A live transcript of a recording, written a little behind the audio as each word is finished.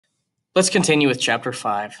Let's continue with Chapter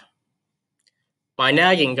 5. My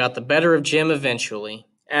nagging got the better of Jim eventually,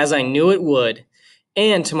 as I knew it would,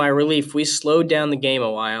 and to my relief, we slowed down the game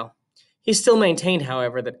a while. He still maintained,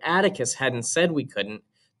 however, that Atticus hadn't said we couldn't,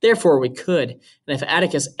 therefore we could, and if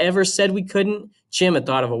Atticus ever said we couldn't, Jim had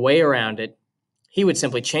thought of a way around it. He would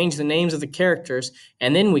simply change the names of the characters,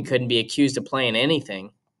 and then we couldn't be accused of playing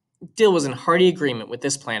anything. Dill was in hearty agreement with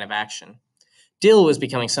this plan of action. Dill was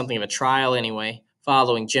becoming something of a trial anyway,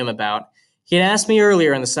 following Jim about. He had asked me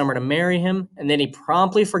earlier in the summer to marry him, and then he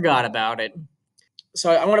promptly forgot about it.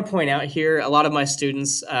 So I want to point out here, a lot of my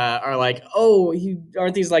students are like, "Oh,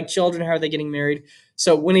 aren't these like children? How are they getting married?"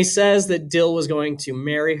 So when he says that Dill was going to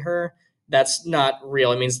marry her, that's not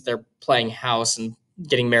real. It means that they're playing house and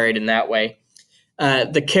getting married in that way.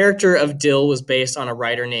 The character of Dill was based on a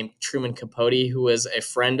writer named Truman Capote, who was a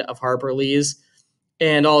friend of Harper Lee's.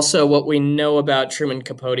 And also, what we know about Truman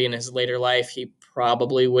Capote in his later life, he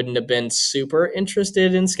probably wouldn't have been super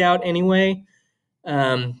interested in Scout anyway.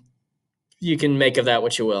 Um, you can make of that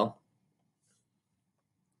what you will.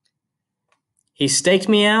 He staked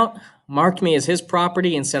me out, marked me as his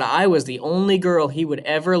property, and said I was the only girl he would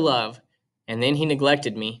ever love, and then he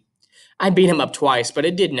neglected me. I beat him up twice, but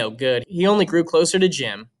it did no good. He only grew closer to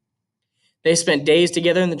Jim. They spent days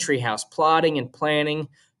together in the treehouse, plotting and planning,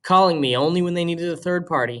 calling me only when they needed a third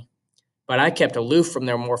party. But I kept aloof from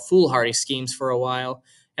their more foolhardy schemes for a while,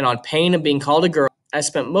 and on pain of being called a girl, I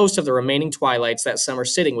spent most of the remaining twilights that summer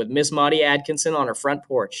sitting with Miss Maudie Atkinson on her front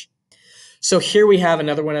porch. So here we have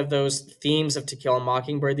another one of those themes of To Kill a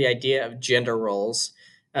Mockingbird, the idea of gender roles.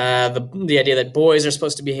 The idea that boys are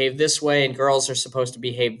supposed to behave this way and girls are supposed to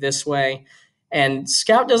behave this way. And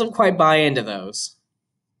Scout doesn't quite buy into those.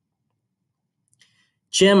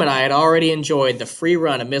 Jim and I had already enjoyed the free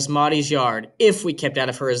run of Miss Maudie's yard if we kept out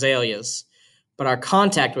of her azaleas, but our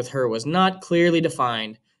contact with her was not clearly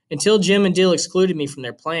defined. Until Jim and Dill excluded me from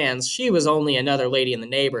their plans, she was only another lady in the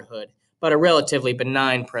neighborhood, but a relatively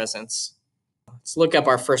benign presence. Let's look up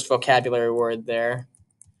our first vocabulary word there.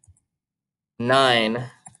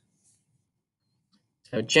 9.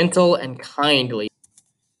 So gentle and kindly.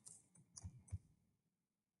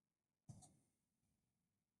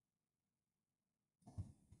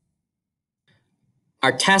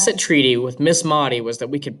 Our tacit treaty with Miss Maudie was that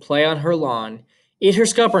we could play on her lawn, eat her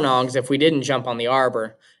scuppernongs if we didn't jump on the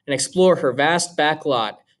arbor, and explore her vast back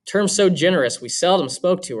lot, terms so generous we seldom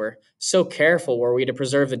spoke to her, so careful were we to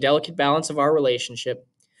preserve the delicate balance of our relationship.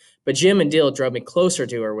 But Jim and Dill drove me closer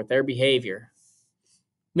to her with their behavior.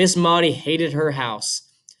 Miss Maudie hated her house.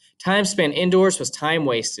 Time spent indoors was time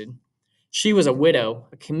wasted. She was a widow,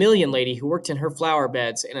 a chameleon lady who worked in her flower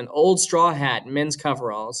beds in an old straw hat and men's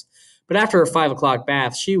coveralls. But after her 5 o'clock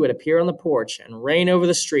bath, she would appear on the porch and reign over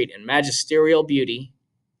the street in magisterial beauty.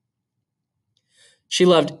 She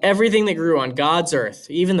loved everything that grew on God's earth,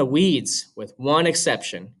 even the weeds, with one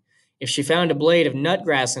exception. If she found a blade of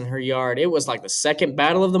nutgrass in her yard, it was like the Second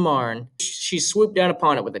Battle of the Marne. She swooped down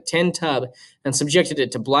upon it with a tin tub and subjected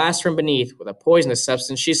it to blast from beneath with a poisonous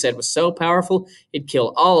substance she said was so powerful it'd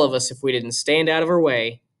kill all of us if we didn't stand out of her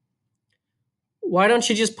way. "Why don't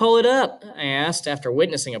you just pull it up?" I asked after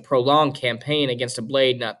witnessing a prolonged campaign against a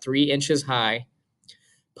blade not 3 inches high.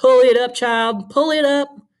 "Pull it up, child, pull it up."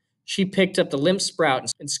 She picked up the limp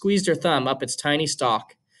sprout and squeezed her thumb up its tiny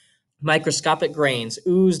stalk. Microscopic grains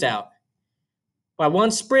oozed out. "Why,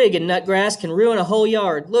 one sprig of nutgrass can ruin a whole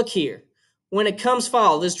yard. Look here. When it comes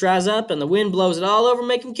fall, this dries up and the wind blows it all over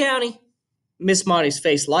Macomb County." Miss Maudie's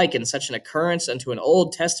face likened such an occurrence unto an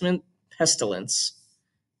Old Testament pestilence.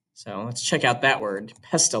 So let's check out that word,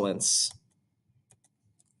 pestilence.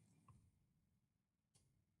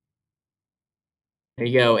 There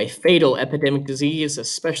you go, a fatal epidemic disease,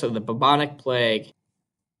 especially the bubonic plague.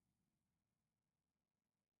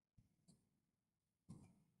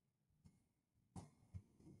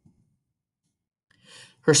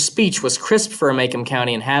 Her speech was crisp for a Macomb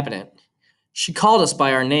County inhabitant. She called us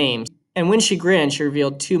by our names, and when she grinned, she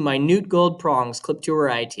revealed 2 minute gold prongs clipped to her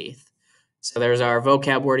eye teeth. So there's our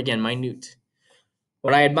vocab word again, minute.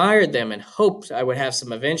 When I admired them and hoped I would have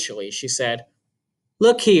some eventually, she said,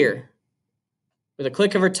 "Look here." With a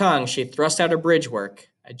click of her tongue, she thrust out her bridge work,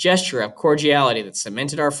 a gesture of cordiality that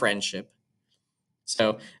cemented our friendship.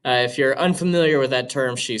 So if you're unfamiliar with that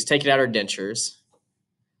term, she's taken out her dentures.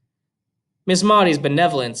 Miss Maudie's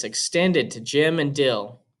benevolence extended to Jim and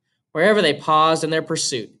Dill, wherever they paused in their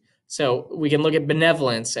pursuit. So we can look at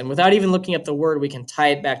benevolence, and without even looking up the word, we can tie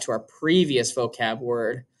it back to our previous vocab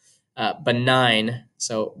word, benign.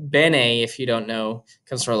 So bene, if you don't know,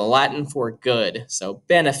 comes from the Latin for good. So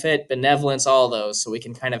benefit, benevolence, all those. So we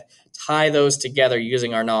can kind of tie those together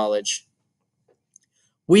using our knowledge.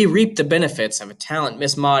 We reaped the benefits of a talent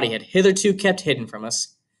Miss Maudie had hitherto kept hidden from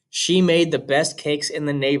us. She made the best cakes in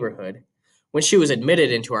the neighborhood. When she was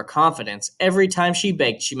admitted into our confidence, every time she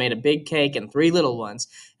baked, she made a big cake and three little ones,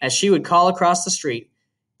 as she would call across the street,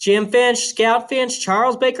 Jim Finch, Scout Finch,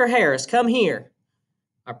 Charles Baker Harris, come here.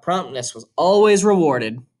 Our promptness was always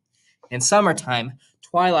rewarded. In summertime,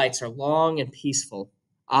 twilights are long and peaceful.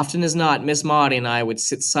 Often as not, Miss Maudie and I would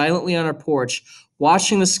sit silently on our porch,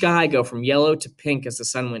 watching the sky go from yellow to pink as the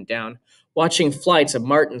sun went down, watching flights of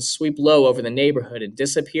martins sweep low over the neighborhood and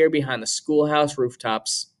disappear behind the schoolhouse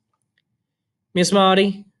rooftops. Miss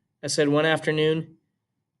Maudie, I said one afternoon,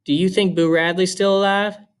 do you think Boo Radley's still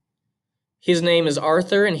alive? His name is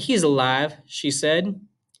Arthur, and he's alive, she said.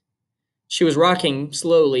 She was rocking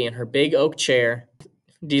slowly in her big oak chair.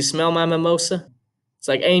 Do you smell my mimosa? It's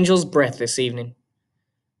like angel's breath this evening.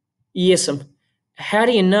 Yes'm. How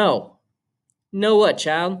do you know? Know what,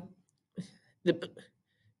 child? That,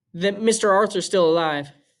 that Mr. Arthur's still alive.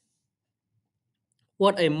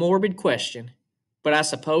 What a morbid question. But I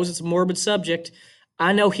suppose it's a morbid subject.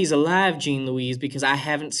 I know he's alive, Jean Louise, because I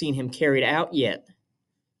haven't seen him carried out yet.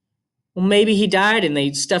 Well, maybe he died and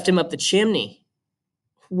they stuffed him up the chimney.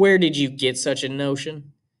 Where did you get such a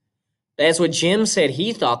notion? That's what Jim said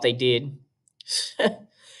he thought they did.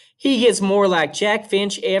 He gets more like Jack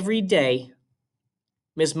Finch every day.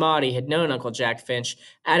 Miss Maudie had known Uncle Jack Finch,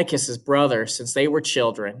 Atticus's brother, since they were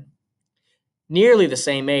children. Nearly the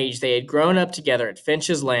same age, they had grown up together at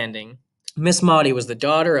Finch's Landing. Miss Maudie was the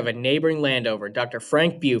daughter of a neighboring landowner, Dr.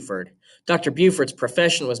 Frank Buford. Dr. Buford's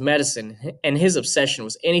profession was medicine, and his obsession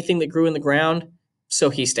was anything that grew in the ground,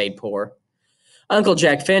 so he stayed poor. Uncle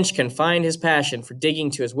Jack Finch confined his passion for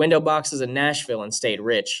digging to his window boxes in Nashville and stayed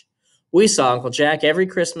rich. We saw Uncle Jack every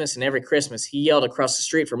Christmas, and every Christmas he yelled across the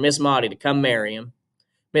street for Miss Maudie to come marry him.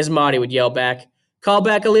 Miss Maudie would yell back, call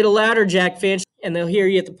back a little louder, Jack Finch, and they'll hear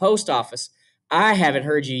you at the post office. I haven't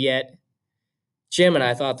heard you yet. Jim and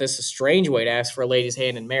I thought this a strange way to ask for a lady's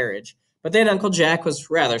hand in marriage, but then Uncle Jack was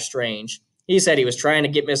rather strange. He said he was trying to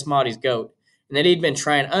get Miss Maudie's goat, and that he'd been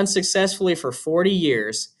trying unsuccessfully for 40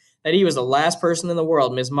 years, that he was the last person in the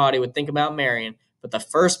world Miss Maudie would think about marrying, but the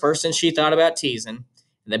first person she thought about teasing,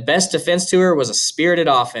 and the best defense to her was a spirited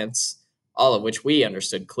offense, all of which we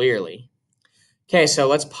understood clearly. Okay, so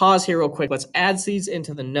let's pause here real quick. Let's add these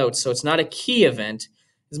into the notes so it's not a key event.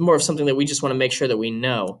 It's more of something that we just want to make sure that we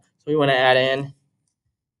know. So we want to add in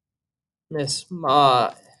Miss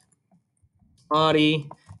Maudie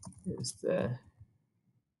is the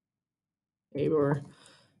neighbor,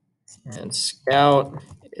 and Scout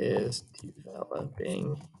is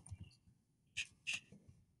developing.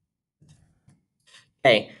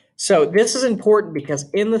 Okay, so this is important because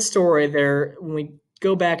in the story when we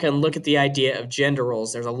go back and look at the idea of gender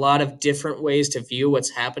roles, there's a lot of different ways to view what's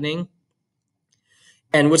happening.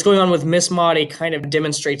 And what's going on with Miss Maudie kind of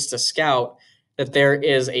demonstrates to Scout that there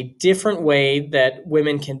is a different way that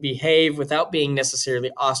women can behave without being necessarily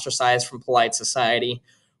ostracized from polite society,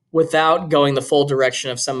 without going the full direction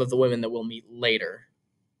of some of the women that we'll meet later.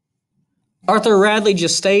 Arthur Radley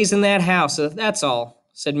just stays in that house, that's all,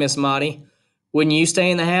 said Miss Maudie. Wouldn't you stay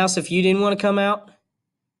in the house if you didn't want to come out?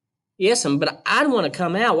 Yes'm, but I'd want to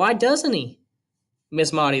come out. Why doesn't he?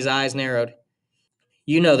 Miss Maudie's eyes narrowed.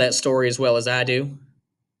 You know that story as well as I do.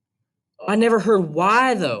 I never heard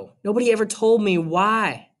why, though. Nobody ever told me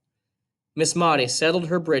why. Miss Maudie settled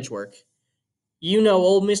her bridge work. You know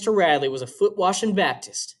old Mr. Radley was a foot-washing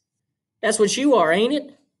Baptist. That's what you are, ain't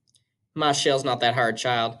it? My shell's not that hard,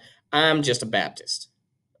 child. I'm just a Baptist.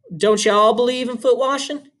 Don't y'all believe in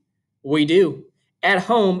foot-washing? We do. At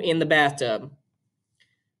home in the bathtub.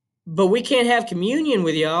 But we can't have communion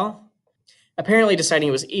with y'all. Apparently deciding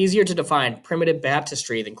it was easier to define primitive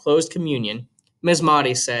baptistry than closed communion, Miss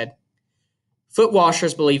Maudie said, Foot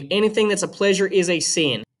washers believe anything that's a pleasure is a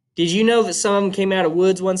sin. Did you know that some of them came out of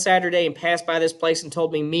woods one Saturday and passed by this place and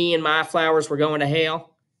told me and my flowers were going to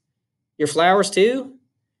hell? Your flowers too?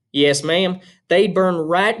 Yes, ma'am. They'd burn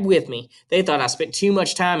right with me. They thought I spent too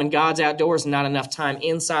much time in God's outdoors and not enough time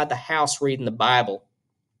inside the house reading the Bible.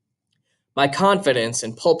 My confidence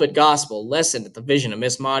in pulpit gospel lessened at the vision of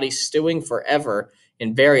Miss Maudie stewing forever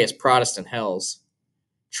in various Protestant hells.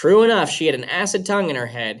 True enough, she had an acid tongue in her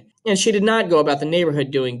head, and she did not go about the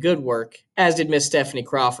neighborhood doing good work, as did Miss Stephanie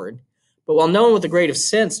Crawford. But while no one with a grade of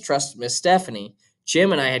sense trusted Miss Stephanie,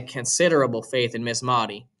 Jim and I had considerable faith in Miss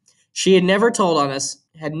Maudie. She had never told on us,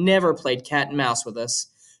 had never played cat and mouse with us.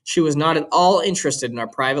 She was not at all interested in our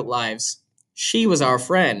private lives. She was our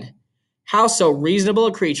friend. How so reasonable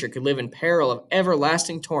a creature could live in peril of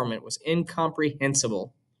everlasting torment was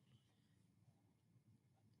incomprehensible.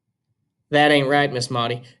 That ain't right, Miss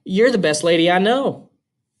Maudie. You're the best lady I know.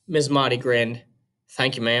 Miss Maudie grinned.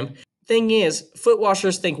 Thank you, ma'am. Thing is, foot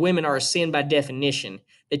washers think women are a sin by definition.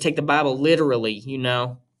 They take the Bible literally, you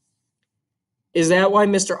know. Is that why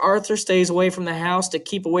Mr. Arthur stays away from the house to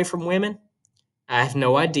keep away from women? I have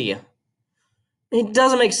no idea. It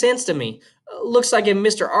doesn't make sense to me. Looks like if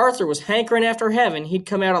Mr. Arthur was hankering after heaven, he'd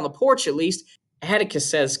come out on the porch at least. Atticus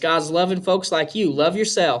says God's loving folks like you. Love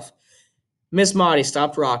yourself. Miss Maudie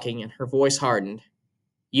stopped rocking and her voice hardened.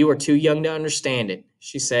 You are too young to understand it,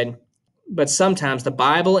 she said. But sometimes the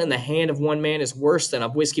Bible in the hand of one man is worse than a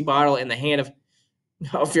whiskey bottle in the hand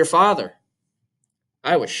of your father.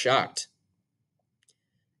 I was shocked.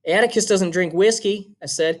 Atticus doesn't drink whiskey, I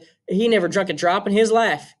said. He never drank a drop in his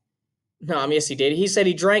life. No, yes, he did. He said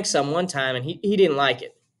he drank some one time and he didn't like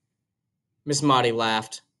it. Miss Maudie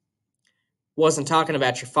laughed. Wasn't talking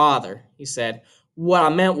about your father, he said. What I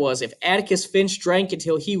meant was if Atticus Finch drank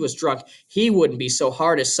until he was drunk, he wouldn't be so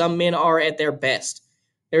hard as some men are at their best.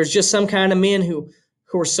 There's just some kind of men who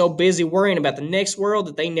are so busy worrying about the next world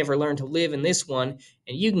that they never learn to live in this one,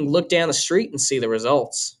 and you can look down the street and see the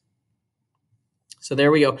results. So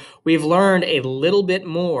there we go. We've learned a little bit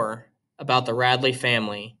more about the Radley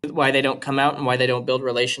family, why they don't come out and why they don't build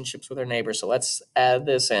relationships with their neighbors. So let's add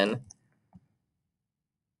this in.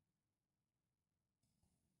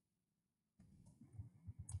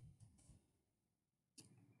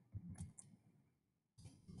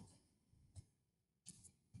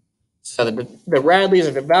 So the Radleys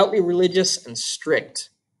are devoutly religious and strict.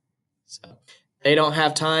 So they don't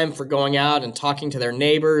have time for going out and talking to their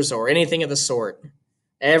neighbors or anything of the sort.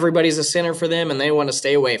 Everybody's a sinner for them and they want to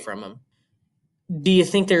stay away from them. Do you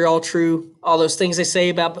think they're all true? All those things they say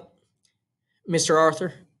about Mr.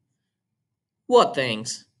 Arthur? What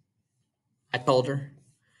things? I told her.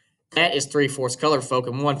 That is 3/4 colored folk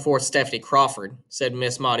and 1/4 Stephanie Crawford, said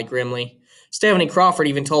Miss Maudie grimly. Stephanie Crawford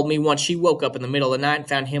even told me once she woke up in the middle of the night and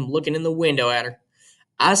found him looking in the window at her.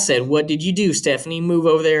 I said, what did you do, Stephanie? Move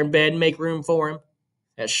over there in bed and make room for him?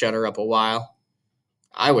 That shut her up a while.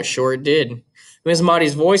 I was sure it did. Miss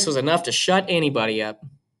Maudie's voice was enough to shut anybody up.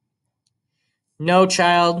 No,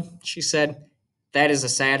 child, she said. That is a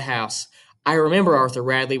sad house. I remember Arthur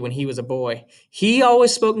Radley when he was a boy. He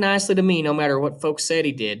always spoke nicely to me no matter what folks said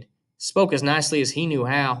he did. Spoke as nicely as he knew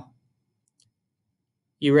how.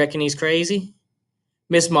 You reckon he's crazy?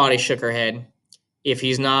 Miss Maudie shook her head. If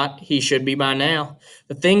he's not, he should be by now.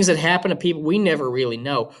 The things that happen to people we never really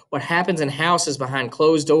know. What happens in houses behind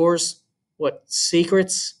closed doors. What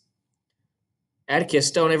secrets.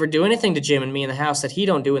 Atticus don't ever do anything to Jim and me in the house that he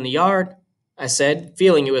don't do in the yard, I said,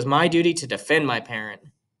 feeling it was my duty to defend my parent.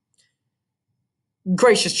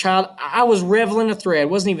 Gracious child, I was reveling a thread,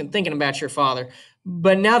 wasn't even thinking about your father.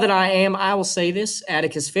 But now that I am, I will say this.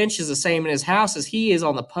 Atticus Finch is the same in his house as he is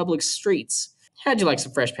on the public streets. How'd you like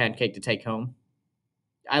some fresh pancake to take home?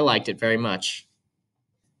 I liked it very much.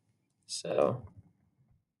 So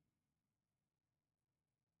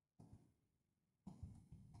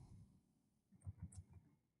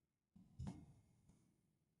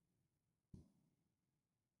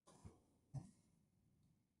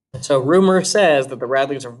rumor says that the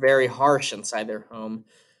Radleys are very harsh inside their home.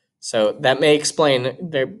 So that may explain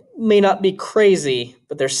they may not be crazy,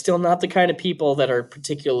 but they're still not the kind of people that are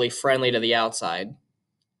particularly friendly to the outside.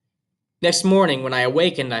 Next morning, when I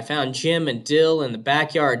awakened, I found Jim and Dill in the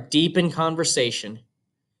backyard deep in conversation.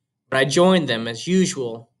 When I joined them, as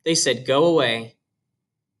usual, they said, go away.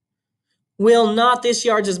 Will not this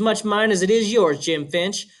yard's as much mine as it is yours, Jim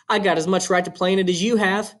Finch. I got as much right to play in it as you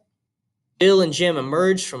have. Dill and Jim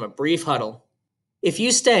emerged from a brief huddle. If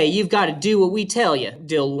you stay, you've got to do what we tell you,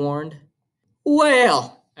 Dill warned.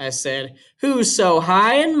 Well, I said, who's so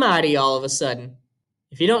high and mighty all of a sudden?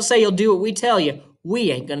 If you don't say you'll do what we tell you,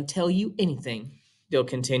 we ain't going to tell you anything, Dill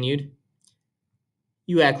continued.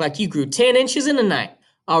 You act like you grew 10 inches in a night.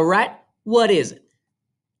 All right, what is it?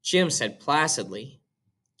 Jim said placidly.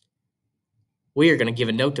 We are going to give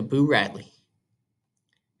a note to Boo Radley.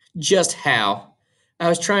 Just how? I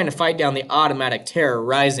was trying to fight down the automatic terror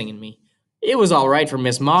rising in me. It was all right for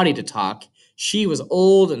Miss Maudie to talk. She was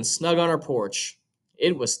old and snug on her porch.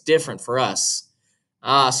 It was different for us.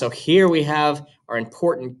 So here we have our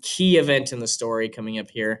important key event in the story coming up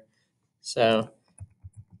here. So,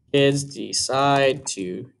 kids decide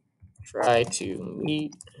to try to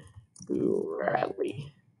meet Boo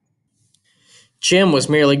Radley. Jim was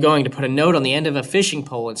merely going to put a note on the end of a fishing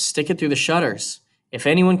pole and stick it through the shutters. If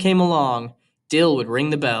anyone came along, Dill would ring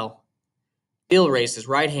the bell. Dill raised his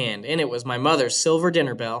right hand, and it was my mother's silver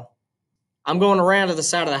dinner bell. I'm going around to the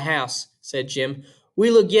side of the house, said Jim. We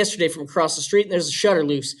looked yesterday from across the street, and there's a shutter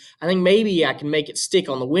loose. I think maybe I can make it stick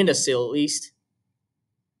on the windowsill at least.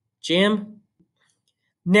 Jim?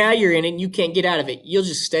 Now you're in it and you can't get out of it. You'll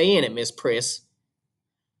just stay in it, Miss Priss.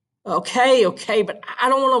 Okay, but I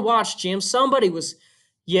don't want to watch, Jim. Somebody was.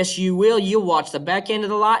 Yes, you will. You'll watch the back end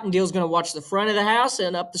of the lot, and Dill's going to watch the front of the house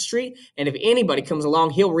and up the street. And if anybody comes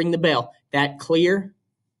along, he'll ring the bell. That clear?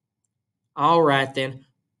 All right, then.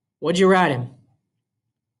 What'd you write him?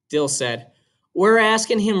 Dill said, we're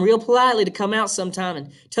asking him real politely to come out sometime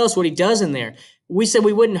and tell us what he does in there. We said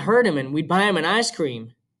we wouldn't hurt him and we'd buy him an ice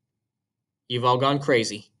cream. You've all gone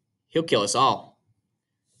crazy. He'll kill us all.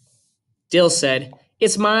 Dill said,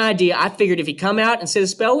 it's my idea. I figured if he'd come out and sit a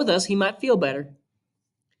spell with us, he might feel better.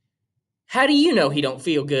 How do you know he don't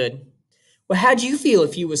feel good? Well, how'd you feel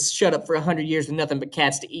if you was shut up for 100 years with nothing but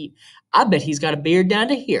cats to eat? I bet he's got a beard down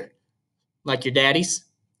to here, like your daddy's.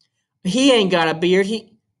 He ain't got a beard.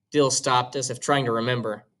 Dill stopped as if trying to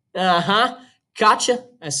remember. Uh-huh. Gotcha,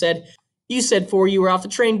 I said. You said before you were off the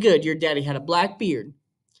train good your daddy had a black beard.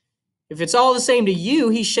 If it's all the same to you,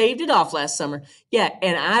 he shaved it off last summer. Yeah,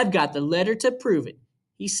 and I've got the letter to prove it.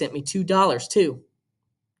 He sent me $2, too.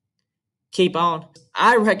 Keep on.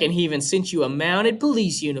 I reckon he even sent you a mounted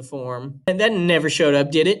police uniform. And that never showed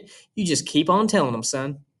up, did it? You just keep on telling him,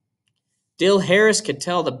 son. Dill Harris could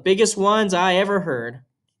tell the biggest ones I ever heard.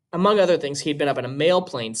 Among other things, he'd been up in a mail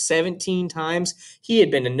plane 17 times. He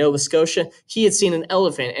had been to Nova Scotia. He had seen an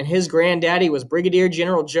elephant, and his granddaddy was Brigadier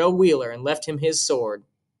General Joe Wheeler and left him his sword.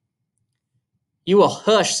 You will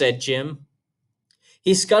hush, said Jim.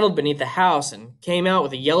 He scuttled beneath the house and came out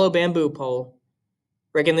with a yellow bamboo pole.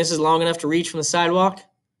 Reckon this is long enough to reach from the sidewalk?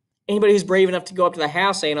 Anybody who's brave enough to go up to the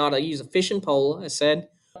house ain't ought to use a fishing pole, I said.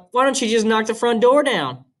 Why don't you just knock the front door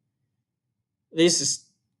down? This is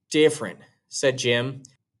different, said Jim.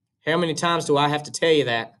 How many times do I have to tell you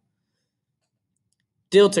that?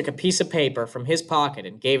 Dill took a piece of paper from his pocket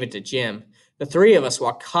and gave it to Jim. The three of us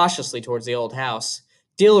walked cautiously towards the old house.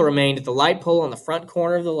 Dill remained at the light pole on the front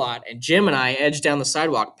corner of the lot, and Jim and I edged down the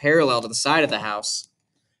sidewalk parallel to the side of the house.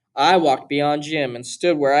 I walked beyond Jim and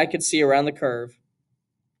stood where I could see around the curve.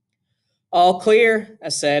 All clear, I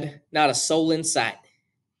said. Not a soul in sight.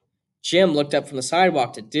 Jim looked up from the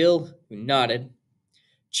sidewalk to Dill, who nodded.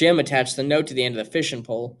 Jim attached the note to the end of the fishing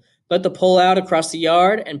pole, let the pole out across the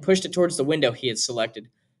yard, and pushed it towards the window he had selected.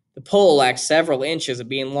 The pole lacked several inches of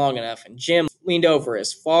being long enough, and Jim leaned over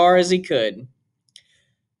as far as he could.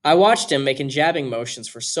 I watched him making jabbing motions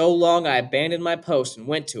for so long I abandoned my post and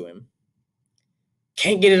went to him.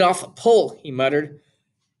 Can't get it off the pole, he muttered.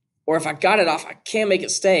 Or if I got it off, I can't make it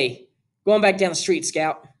stay. Go on back down the street,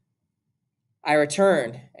 Scout. I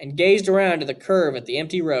returned and gazed around to the curve at the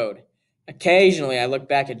empty road. Occasionally, I looked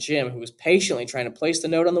back at Jim, who was patiently trying to place the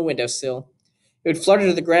note on the windowsill. It would flutter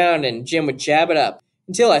to the ground, and Jim would jab it up,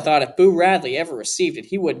 until I thought if Boo Radley ever received it,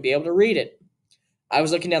 he wouldn't be able to read it. I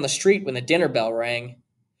was looking down the street when the dinner bell rang.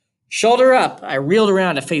 Shoulder up! I reeled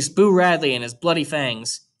around to face Boo Radley and his bloody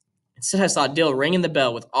fangs. Instead, I saw Dill ringing the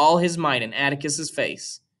bell with all his might in Atticus's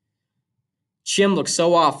face. Jim looked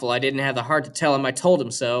so awful I didn't have the heart to tell him I told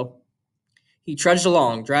him so. He trudged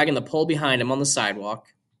along, dragging the pole behind him on the sidewalk.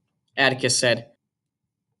 Atticus said,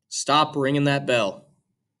 Stop ringing that bell.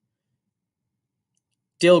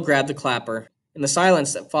 Dill grabbed the clapper. In the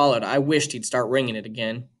silence that followed, I wished he'd start ringing it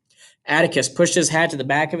again. Atticus pushed his hat to the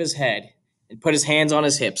back of his head and put his hands on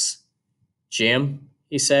his hips. Jim,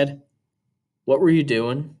 he said, what were you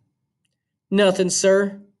doing? Nothing,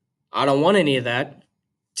 sir. I don't want any of that.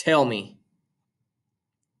 Tell me.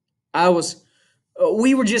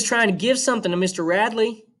 We were just trying to give something to Mr.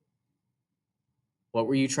 Radley. What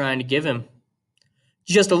were you trying to give him?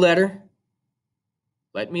 Just a letter.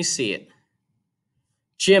 Let me see it.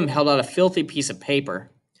 Jim held out a filthy piece of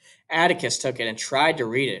paper. Atticus took it and tried to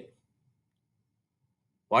read it.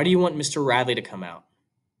 Why do you want Mr. Radley to come out?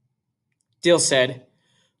 Dill said,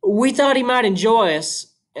 We thought he might enjoy us,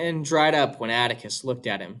 and dried up when Atticus looked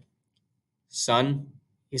at him. Son,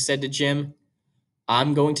 he said to Jim,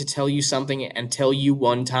 I'm going to tell you something and tell you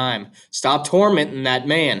one time. Stop tormenting that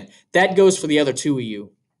man. That goes for the other two of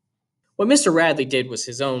you. What Mr. Radley did was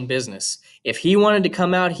his own business. If he wanted to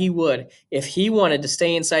come out, he would. If he wanted to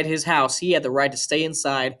stay inside his house, he had the right to stay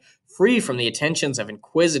inside, free from the attentions of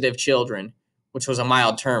inquisitive children, which was a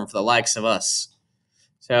mild term for the likes of us.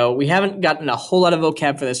 So we haven't gotten a whole lot of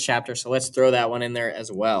vocab for this chapter, so let's throw that one in there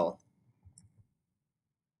as well.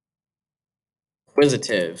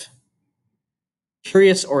 Inquisitive.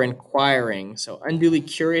 Curious or inquiring, so unduly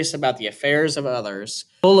curious about the affairs of others,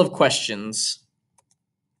 full of questions.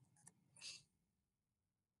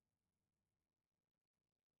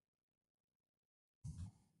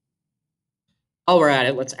 While we're at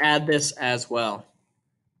it, let's add this as well.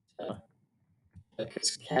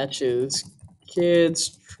 Catches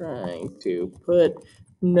kids trying to put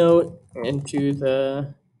note into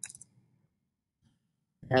the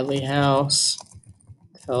Bradley house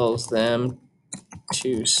tells them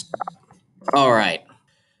to stop. All right.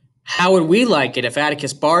 How would we like it if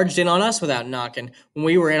Atticus barged in on us without knocking when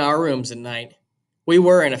we were in our rooms at night? We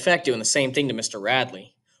were, in effect, doing the same thing to Mr.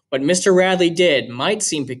 Radley. What Mr. Radley did might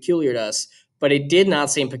seem peculiar to us, but it did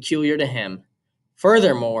not seem peculiar to him.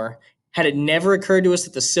 Furthermore, had it never occurred to us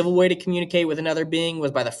that the civil way to communicate with another being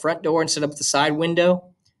was by the front door instead of the side window?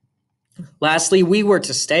 Lastly, we were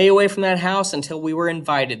to stay away from that house until we were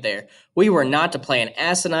invited there. We were not to play an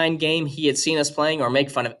asinine game he had seen us playing or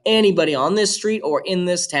make fun of anybody on this street or in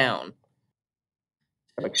this town.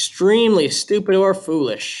 Extremely stupid or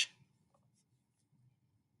foolish.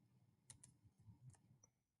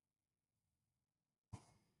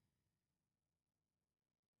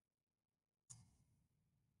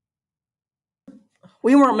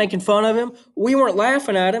 We weren't making fun of him. We weren't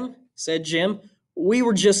laughing at him, said Jim. We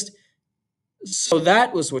were just. So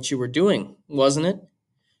that was what you were doing, wasn't it?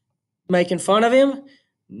 Making fun of him?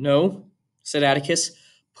 No, said Atticus,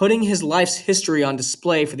 putting his life's history on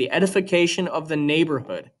display for the edification of the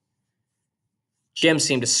neighborhood. Jim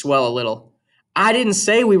seemed to swell a little. I didn't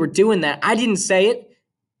say we were doing that. I didn't say it.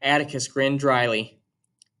 Atticus grinned dryly.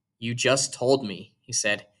 You just told me, he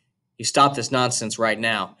said. You stop this nonsense right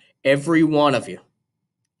now. Every one of you.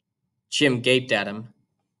 Jim gaped at him.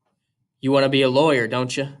 You want to be a lawyer,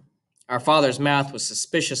 don't you? Our father's mouth was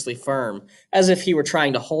suspiciously firm, as if he were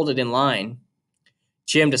trying to hold it in line.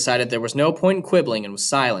 Jim decided there was no point in quibbling and was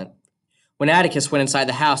silent. When Atticus went inside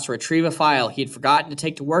the house to retrieve a file he had forgotten to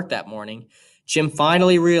take to work that morning, Jim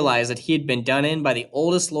finally realized that he had been done in by the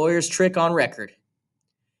oldest lawyer's trick on record.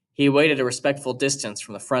 He waited a respectful distance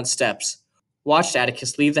from the front steps, watched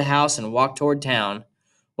Atticus leave the house and walk toward town.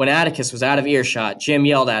 When Atticus was out of earshot, Jim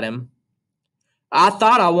yelled at him, I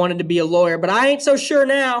thought I wanted to be a lawyer, but I ain't so sure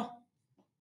now.